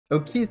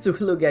Okay, so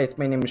hello guys,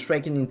 my name is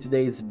Shrek and in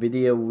today's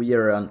video we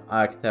are on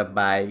Okta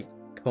by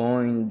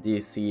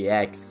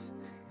CoinDCX.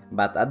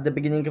 But at the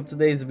beginning of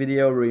today's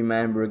video,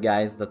 remember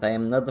guys that I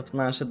am not a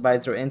financial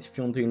advisor, and if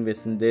you want to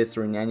invest in this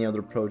or in any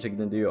other project,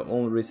 then do your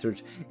own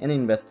research and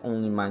invest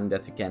only money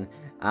that you can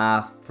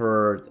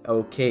afford.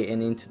 Okay,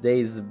 and in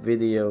today's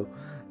video,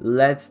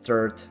 let's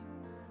start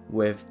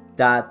with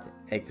that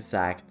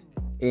exact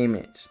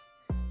image.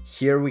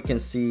 Here we can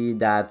see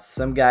that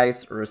some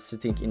guys are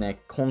sitting in a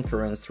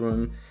conference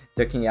room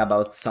talking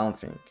about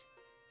something.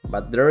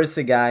 But there is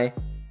a guy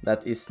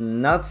that is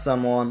not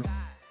someone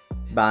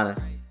but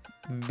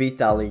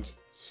Vitalik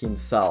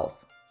himself.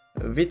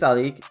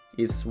 Vitalik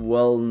is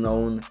well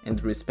known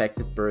and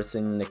respected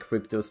person in the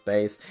crypto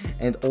space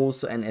and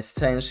also an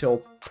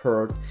essential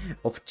part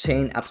of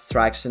chain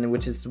abstraction,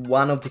 which is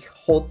one of the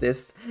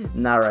hottest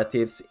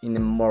narratives in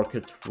the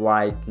market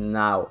right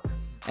now.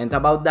 And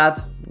about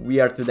that, we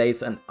are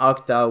today's on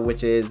Okta,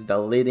 which is the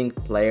leading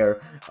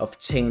player of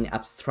chain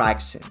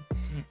abstraction.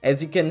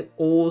 As you can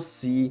all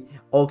see,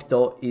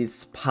 Okta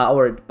is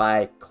powered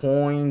by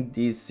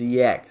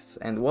CoinDCX.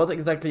 And what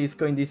exactly is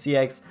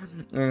CoinDCX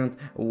and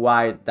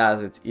why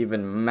does it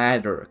even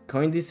matter?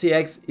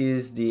 CoinDCX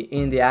is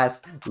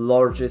India's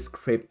largest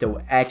crypto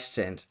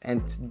exchange,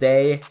 and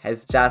today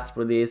has just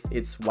released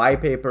its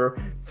white paper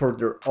for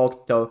their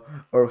Okta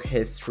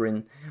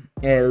orchestration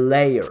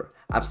layer,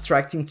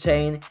 abstracting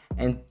chain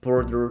and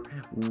broader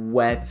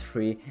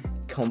Web3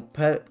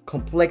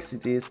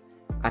 complexities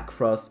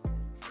across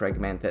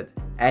fragmented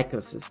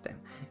ecosystem.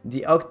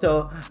 The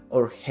Okta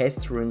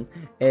orchestration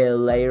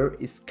layer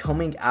is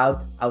coming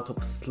out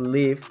of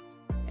sleeve,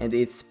 and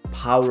it's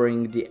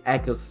powering the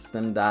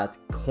ecosystem that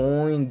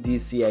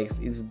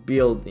CoinDCX is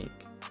building.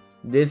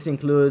 This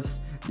includes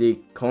the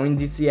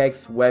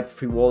CoinDCX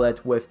Web3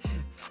 wallet with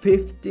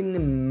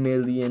 15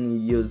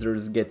 million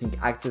users getting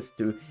access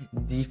to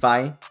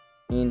DeFi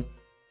in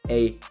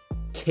a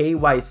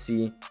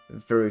KYC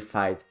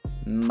verified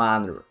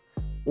manner.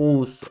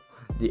 Also,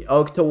 the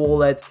Okta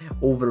wallet,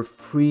 over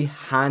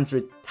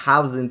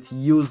 300,000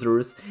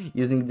 users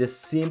using the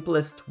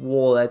simplest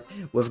wallet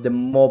with the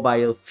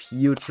mobile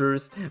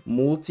futures,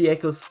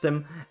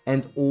 multi-ecosystem,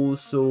 and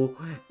also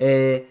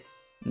a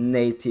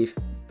native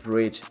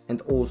bridge and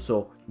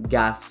also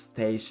gas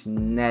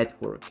station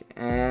network.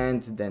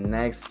 And the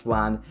next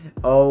one,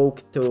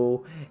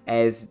 Okto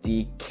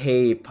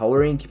SDK,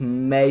 powering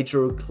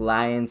major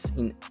clients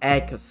in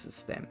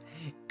ecosystem.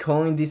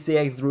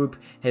 CoinDCX Group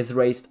has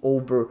raised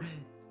over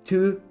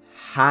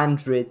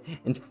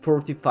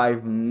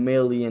 245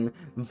 million,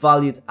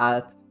 valued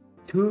at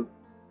 $2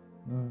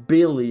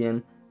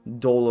 billion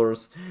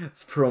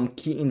from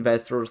key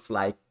investors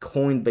like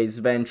Coinbase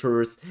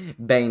Ventures,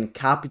 Bain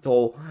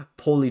Capital,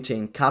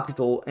 Polychain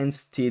Capital, and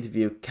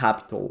Steadview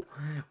Capital,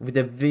 with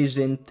a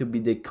vision to be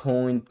the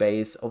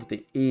Coinbase of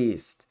the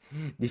East.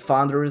 The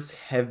founders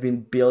have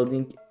been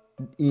building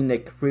in the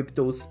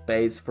crypto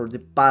space for the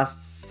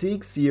past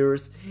 6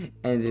 years,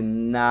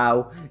 and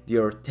now they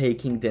are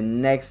taking the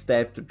next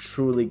step to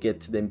truly get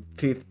to the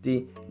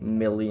 50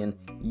 million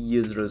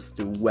users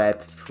to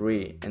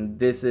Web3, and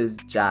this is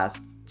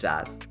just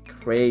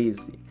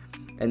crazy.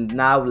 And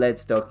now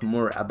let's talk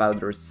more about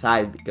their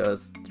site,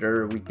 because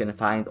there we can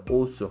find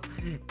also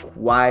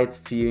quite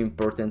few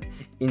important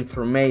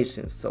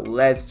information. So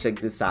let's check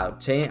this out.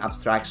 Chain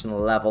abstraction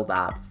leveled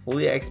up,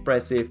 fully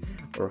expressive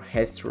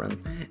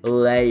orchestration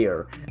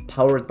layer,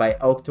 powered by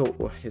Okta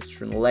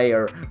orchestration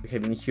layer. We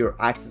have in here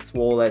Access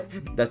wallet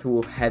that we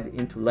will head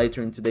into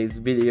later in today's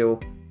video,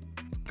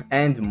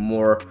 and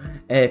more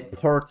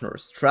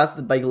partners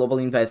trusted by global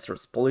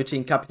investors: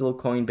 Polychain Capital,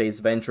 Coinbase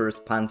Ventures,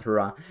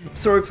 Panthera.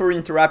 Sorry for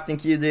interrupting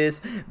you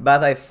this,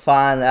 but I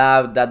found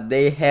out that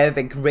they have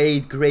a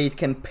great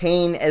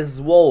campaign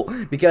as well,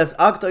 because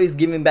Okta is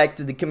giving back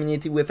to the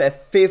community with a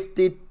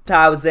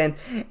 50,000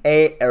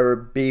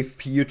 ARB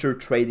future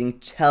trading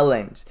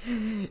challenge.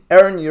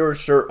 Earn your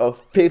share of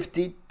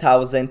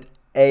 50,000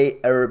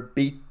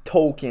 ARB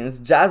tokens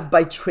just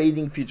by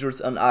trading futures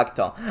on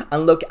Okta.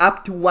 Unlock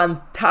up to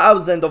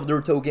 1,000 of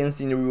their tokens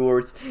in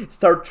rewards.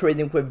 Start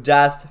trading with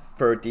just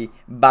 $30.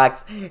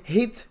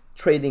 Hit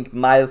trading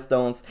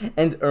milestones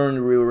and earn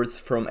rewards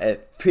from a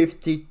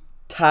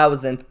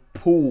 50,000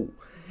 pool.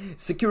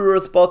 Secure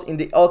your spot in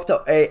the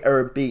Okta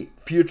ARB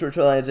future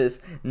challenges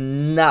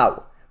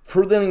now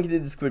through the link in the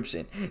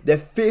description. The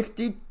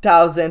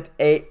 50,000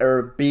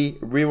 ARB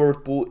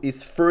reward pool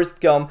is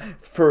first come,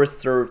 first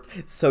served,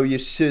 so you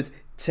should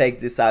check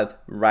this out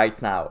right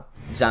now.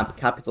 Jump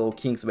Capital,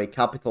 Kingsway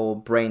Capital,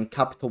 Brain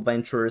Capital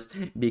Ventures,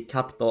 B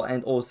Capital,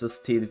 and also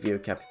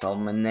Steadview Capital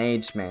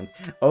Management.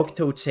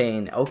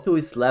 OktoChain. Okto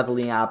is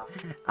leveling up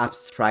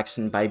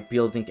abstraction by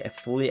building a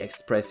fully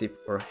expressive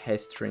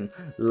orchestration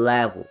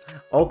level.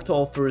 Okto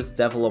offers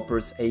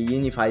developers a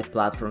unified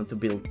platform to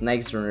build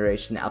next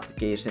generation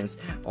applications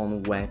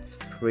on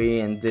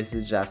Web3, and this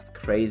is just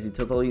crazy.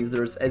 Total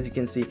users, as you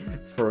can see,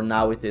 for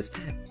now it is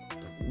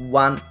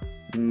 1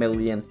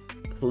 million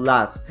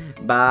plus,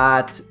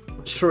 but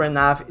sure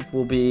enough, it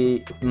will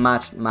be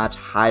much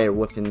higher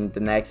within the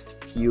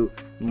next few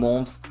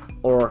months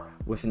or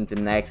within the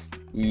next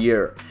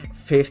year.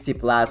 50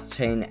 plus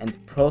chain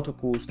and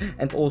protocols,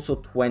 and also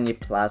 20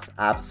 plus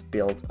apps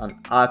built on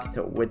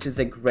Octo, which is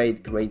a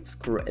great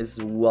score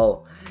as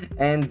well.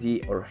 And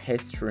the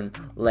orchestrating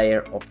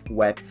layer of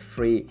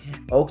Web3.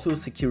 Octo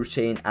secure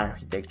chain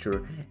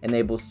architecture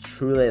enables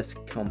truly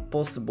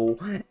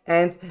composable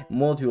and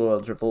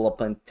modular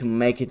development to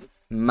make it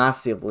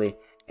massively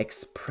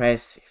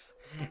expressive.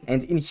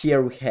 And in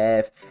here we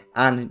have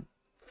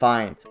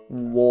undefined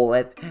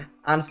wallet,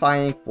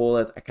 undefining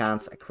wallet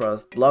accounts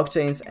across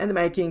blockchains and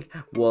making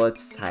wallet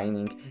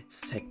signing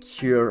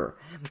secure.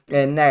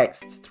 And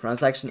next,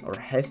 transaction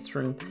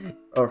orchestrating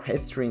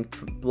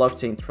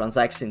blockchain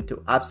transaction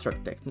to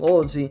abstract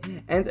technology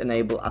and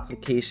enable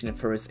application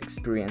first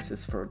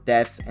experiences for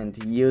devs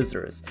and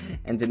users.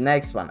 And the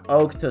next one,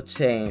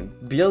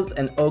 OktoChain. Build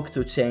an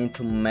OktoChain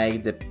to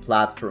make the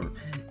platform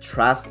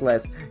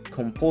trustless,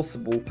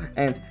 composable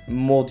and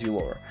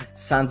modular.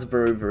 Sounds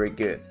very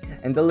good.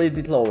 And a little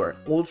bit lower,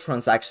 all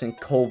transaction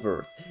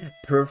covered.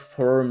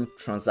 Perform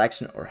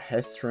transaction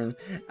orchestrating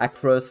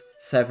across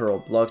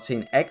several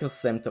blockchain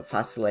ecosystems to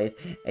facilitate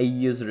a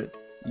user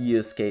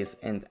use case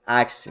and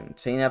action.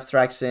 Chain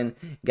abstraction,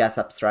 gas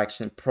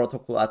abstraction,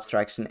 protocol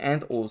abstraction,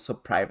 and also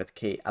private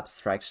key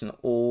abstraction,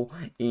 all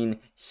in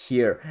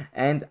here.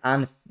 And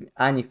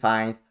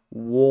undefined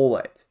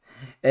wallet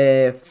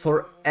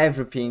for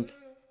everything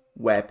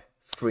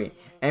Web3.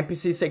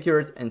 MPC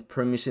secured and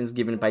permissions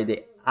given by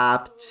the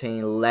app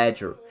chain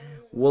ledger.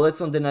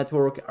 Wallets on the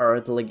network are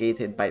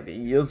delegated by the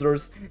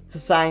users to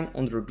sign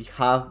on their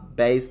behalf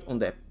based on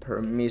the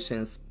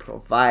permissions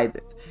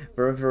provided.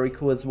 Very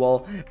cool as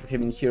well. We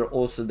have in here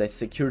also the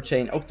secure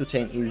chain.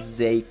 OktoChain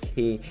is a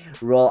key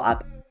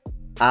roll-up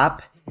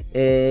app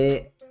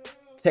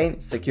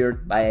chain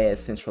secured by a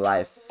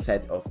centralized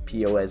set of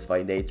POS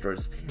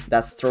validators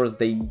that stores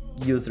the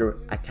user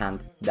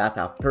account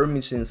data,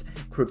 permissions,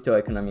 crypto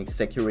economic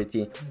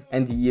security,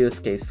 and use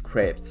case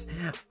scripts.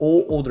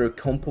 All other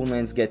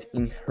components get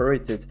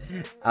inherited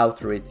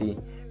authority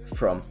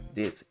from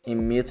this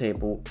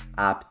immutable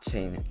app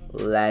chain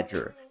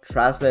ledger.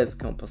 Trustless,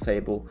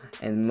 composable,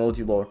 and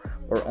modular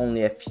are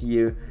only a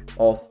few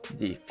of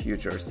the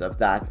features of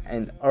that,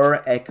 and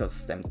our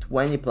ecosystem,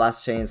 20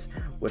 plus chains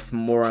with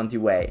more on the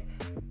way.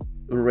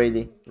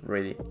 Really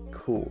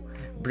cool.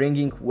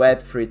 Bringing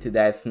Web3 to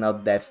devs,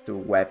 not devs to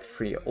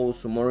Web3.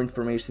 Also more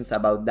information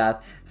about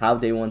that, how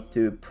they want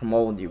to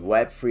promote the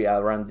Web3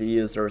 around the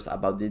users,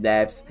 about the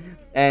devs,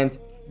 and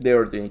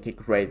they're doing a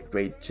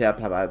great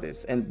job about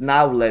this. And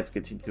now let's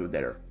get into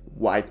their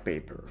white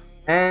paper.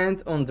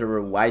 And on their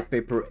white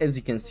paper, as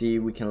you can see,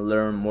 we can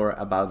learn more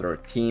about our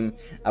team,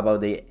 about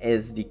the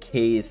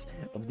SDKs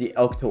of the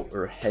Octo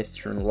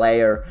orchestrating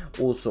layer,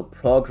 also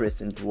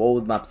progress and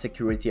roadmap,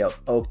 security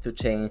of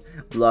OktoChain,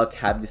 block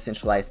hub,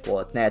 decentralized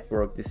wallet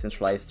network,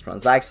 decentralized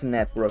transaction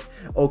network,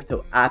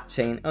 Octo app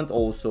chain, and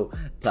also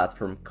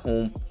platform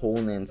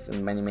components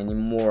and many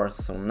more.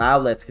 So now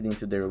let's get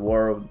into the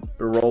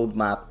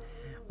roadmap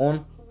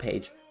on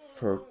page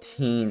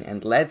 14,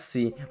 and let's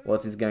see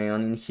what is going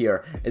on in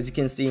here. As you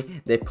can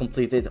see, they've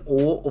completed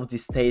all of the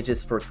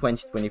stages for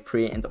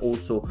 2023 and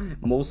also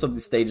most of the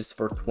stages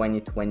for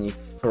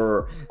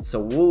 2024. So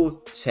we'll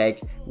check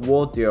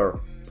what they're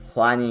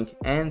planning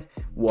and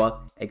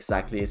what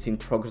exactly is in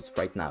progress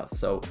right now.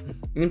 So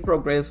in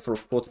progress for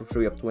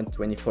Q3 of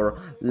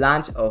 2024,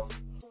 launch of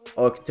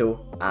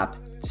Octo app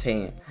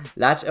chain,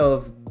 launch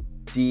of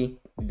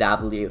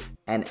DWNS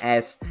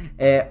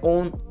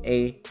on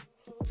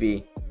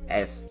AVS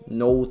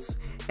nodes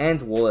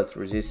and wallet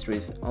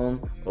registries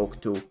on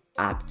Octo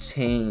app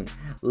chain,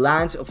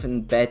 launch of a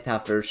beta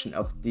version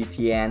of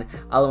DTN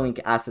allowing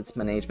assets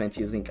management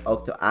using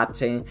Octo app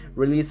chain,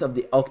 release of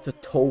the Octo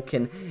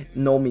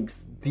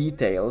tokenomics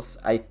details.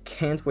 I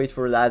can't wait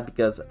for that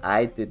because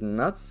I did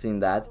not see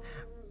that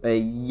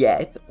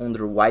yet on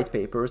the white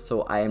paper,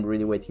 so I am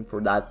really waiting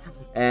for that.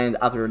 And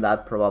after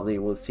that probably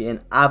we'll see an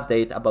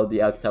update about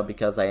the Octo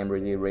because I am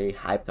really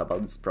hyped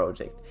about this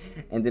project.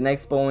 And the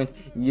next point,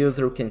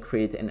 user can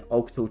create an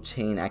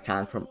OktoChain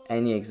account from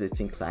any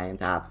existing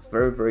client app.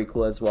 Very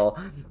cool as well.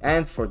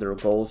 And for their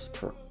goals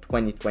for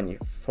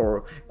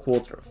 2024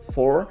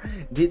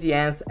 Q4,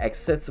 DTNs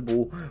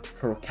accessible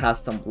for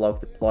custom block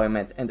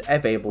deployment and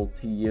available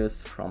to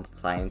use from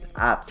client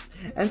apps,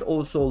 and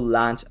also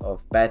launch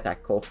of beta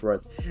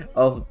cohort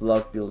of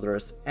block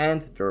builders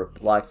and their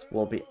blocks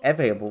will be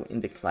available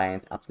in the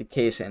client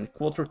application.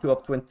 Q2 of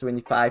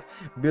 2025,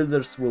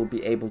 builders will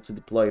be able to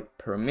deploy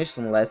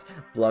permissionless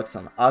blocks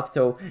on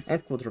Octo,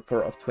 and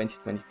Q4 of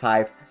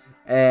 2025,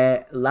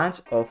 launch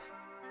of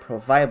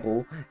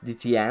provable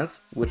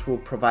DTNs which will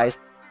provide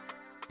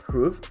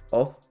proof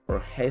of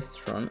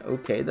orchestration.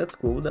 Okay, that's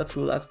cool,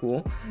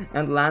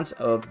 and launch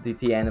of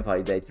DTN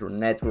validator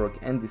network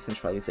and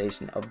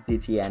decentralization of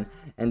DTN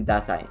and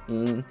data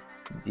in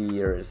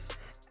these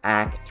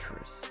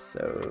actors.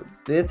 So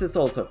this is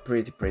also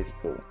pretty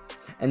cool.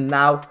 And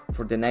now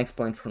for the next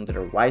point from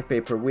their white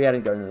paper, we are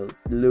going to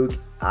look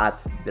at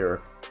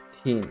their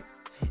team.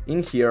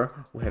 In here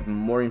we have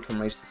more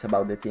information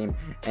about the team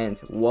and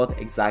what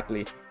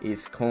exactly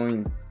is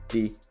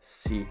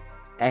CoinDCX.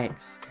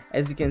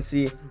 As you can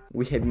see,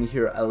 we have in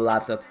here a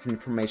lot of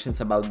information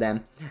about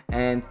them,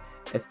 and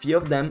a few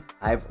of them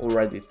I've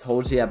already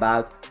told you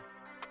about,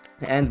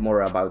 and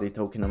more about the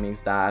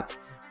tokenomics that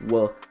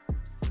will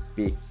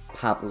be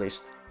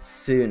published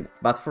soon.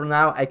 But for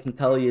now, I can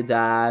tell you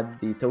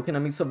that the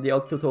tokenomics of the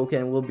Octo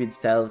token will be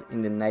detailed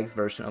in the next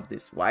version of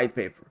this white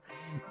paper.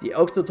 The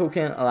Octo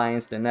token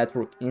aligns the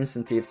network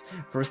incentives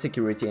for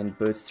security and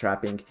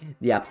bootstrapping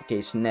the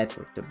application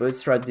network. To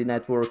bootstrap the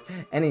network,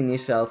 an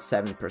initial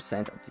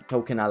 7% of the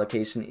token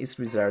allocation is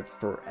reserved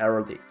for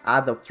early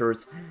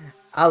adopters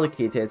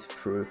allocated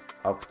through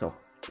Octo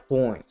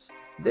points.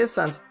 This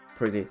sounds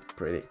pretty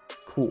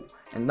cool.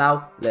 And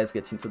now let's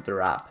get into the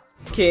app.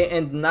 Okay,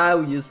 and now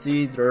you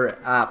see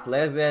their app.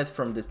 Let's get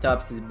from the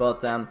top to the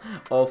bottom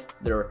of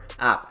their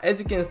app. As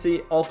you can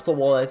see, Octo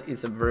Wallet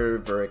is a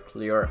very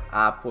clear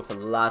app with a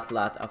lot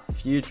of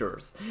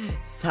features,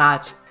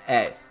 such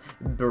as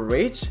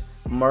bridge,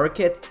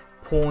 market,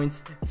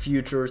 points,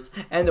 futures,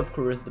 and of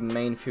course the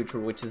main feature,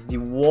 which is the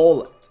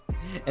wallet.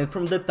 And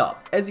from the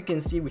top, as you can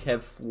see, we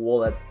have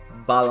wallet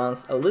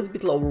balance. A little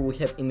bit lower we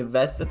have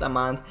invested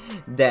amount,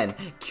 then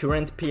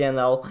current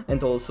PNL,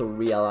 and also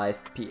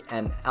realized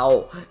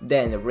PNL,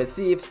 then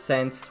receive,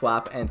 send,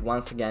 swap, and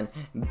once again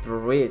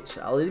bridge.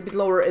 A little bit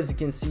lower, as you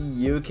can see,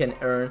 you can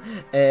earn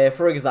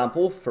for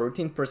example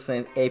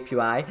 13%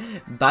 APY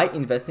by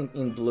investing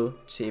in blue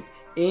chip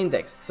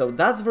index. So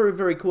that's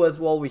very cool as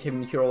well. We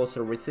have here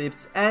also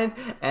receipts and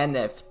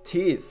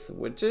NFTs,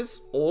 which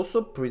is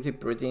also pretty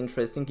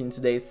interesting in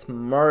today's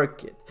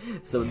market.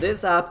 So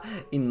this app,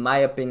 in my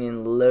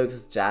opinion,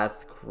 looks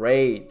just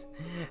great.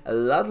 A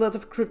lot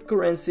of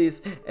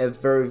cryptocurrencies, a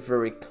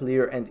very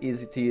clear and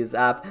easy to use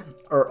app,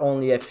 are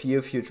only a few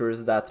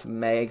features that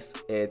makes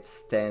it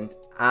stand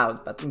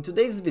out. But in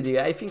today's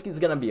video, I think it's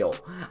gonna be all.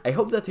 I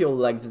hope that you'll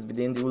like this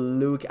video and you will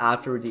look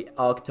after the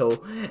Octo,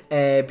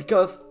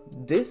 because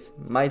this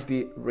might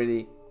be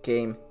really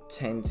game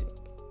changing.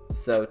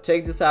 So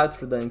check this out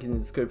through the link in the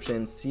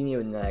description. See you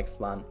in the next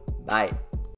one. Bye.